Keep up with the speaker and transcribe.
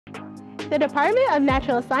The Department of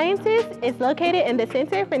Natural Sciences is located in the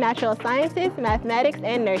Center for Natural Sciences, Mathematics,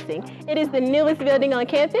 and Nursing. It is the newest building on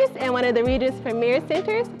campus and one of the region's premier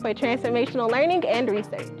centers for transformational learning and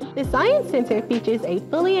research. The Science Center features a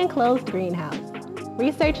fully enclosed greenhouse,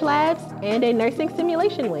 research labs, and a nursing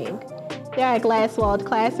simulation wing. There are glass-walled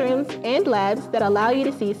classrooms and labs that allow you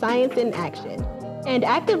to see science in action. And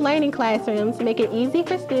active learning classrooms make it easy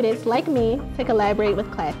for students like me to collaborate with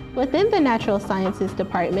class. Within the Natural Sciences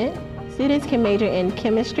Department, students can major in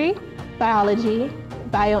chemistry, biology,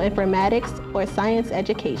 bioinformatics, or science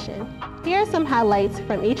education. Here are some highlights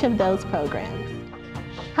from each of those programs.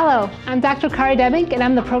 Hello, I'm Dr. Kari Debink, and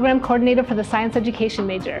I'm the program coordinator for the science education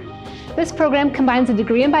major. This program combines a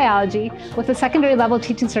degree in biology with a secondary level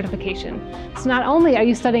teaching certification. So not only are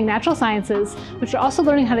you studying natural sciences, but you're also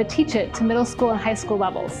learning how to teach it to middle school and high school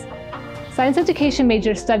levels. Science education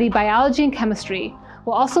majors study biology and chemistry,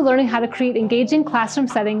 while also learning how to create engaging classroom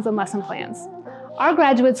settings and lesson plans. Our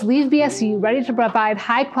graduates leave BSU ready to provide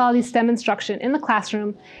high-quality STEM instruction in the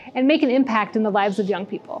classroom and make an impact in the lives of young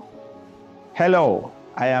people. Hello,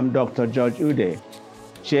 I am Dr. George Ude,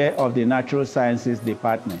 Chair of the Natural Sciences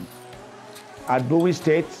Department. At Bowie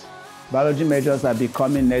State, biology majors are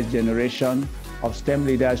becoming next generation of STEM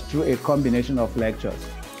leaders through a combination of lectures,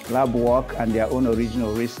 lab work, and their own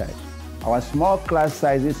original research. Our small class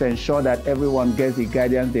sizes ensure that everyone gets the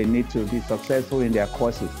guidance they need to be successful in their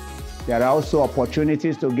courses. There are also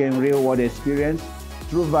opportunities to gain real-world experience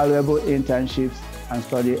through valuable internships and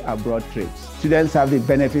study abroad trips. Students have the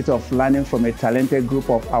benefit of learning from a talented group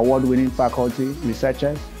of award-winning faculty,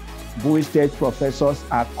 researchers. Bowie State professors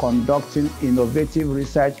are conducting innovative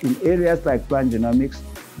research in areas like plant genomics,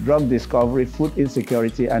 drug discovery, food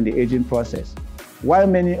insecurity, and the aging process. While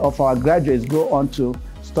many of our graduates go on to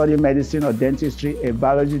study medicine or dentistry, a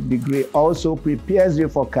biology degree also prepares you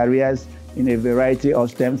for careers in a variety of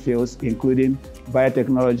STEM fields, including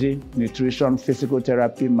biotechnology, nutrition, physical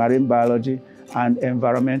therapy, marine biology, and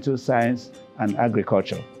environmental science and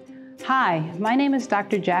agriculture. Hi, my name is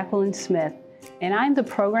Dr. Jacqueline Smith, and I'm the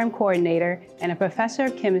program coordinator and a professor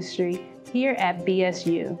of chemistry here at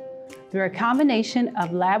BSU. Through a combination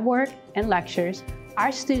of lab work and lectures,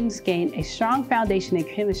 our students gain a strong foundation in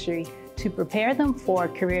chemistry to prepare them for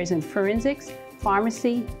careers in forensics,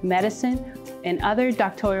 pharmacy, medicine, and other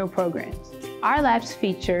doctoral programs. Our labs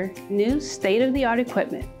feature new state-of-the-art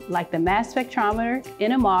equipment like the mass spectrometer,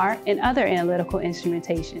 NMR, and other analytical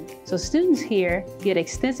instrumentation. So students here get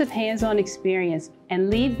extensive hands-on experience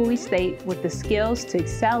and leave Bowie State with the skills to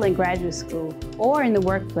excel in graduate school or in the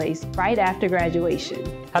workplace right after graduation.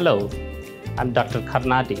 Hello, I'm Dr.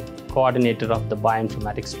 Karnati, coordinator of the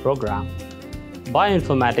Bioinformatics program.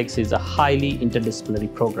 Bioinformatics is a highly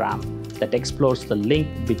interdisciplinary program that explores the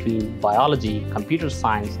link between biology, computer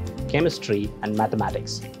science, chemistry, and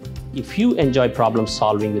mathematics. If you enjoy problem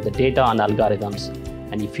solving with the data and algorithms,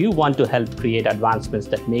 and if you want to help create advancements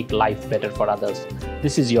that make life better for others,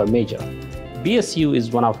 this is your major. BSU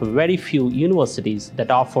is one of very few universities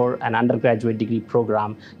that offer an undergraduate degree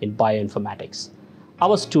program in bioinformatics.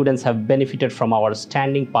 Our students have benefited from our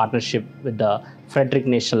standing partnership with the Frederick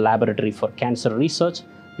National Laboratory for Cancer Research,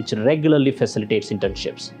 which regularly facilitates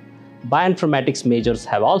internships. Bioinformatics majors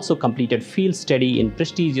have also completed field study in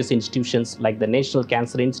prestigious institutions like the National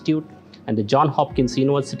Cancer Institute and the Johns Hopkins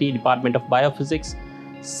University Department of Biophysics.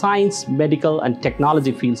 Science, medical, and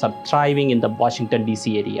technology fields are thriving in the Washington,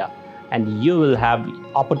 D.C. area, and you will have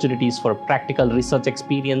opportunities for practical research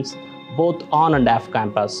experience both on and off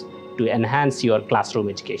campus to enhance your classroom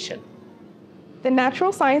education. The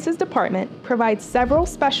Natural Sciences Department provides several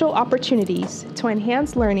special opportunities to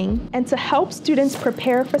enhance learning and to help students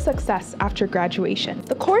prepare for success after graduation.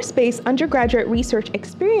 The course-based Undergraduate Research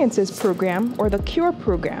Experiences Program, or the CURE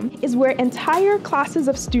program, is where entire classes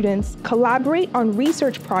of students collaborate on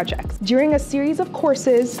research projects during a series of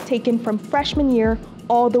courses taken from freshman year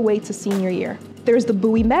all the way to senior year. There's the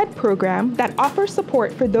Bowie Med program that offers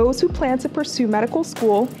support for those who plan to pursue medical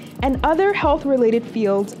school and other health-related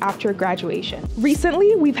fields after graduation.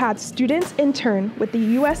 Recently, we've had students intern with the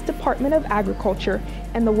U.S. Department of Agriculture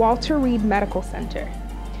and the Walter Reed Medical Center.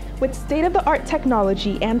 With state-of-the-art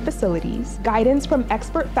technology and facilities, guidance from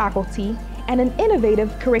expert faculty, and an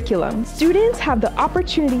innovative curriculum, students have the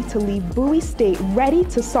opportunity to leave Bowie State ready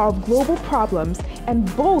to solve global problems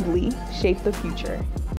and boldly shape the future.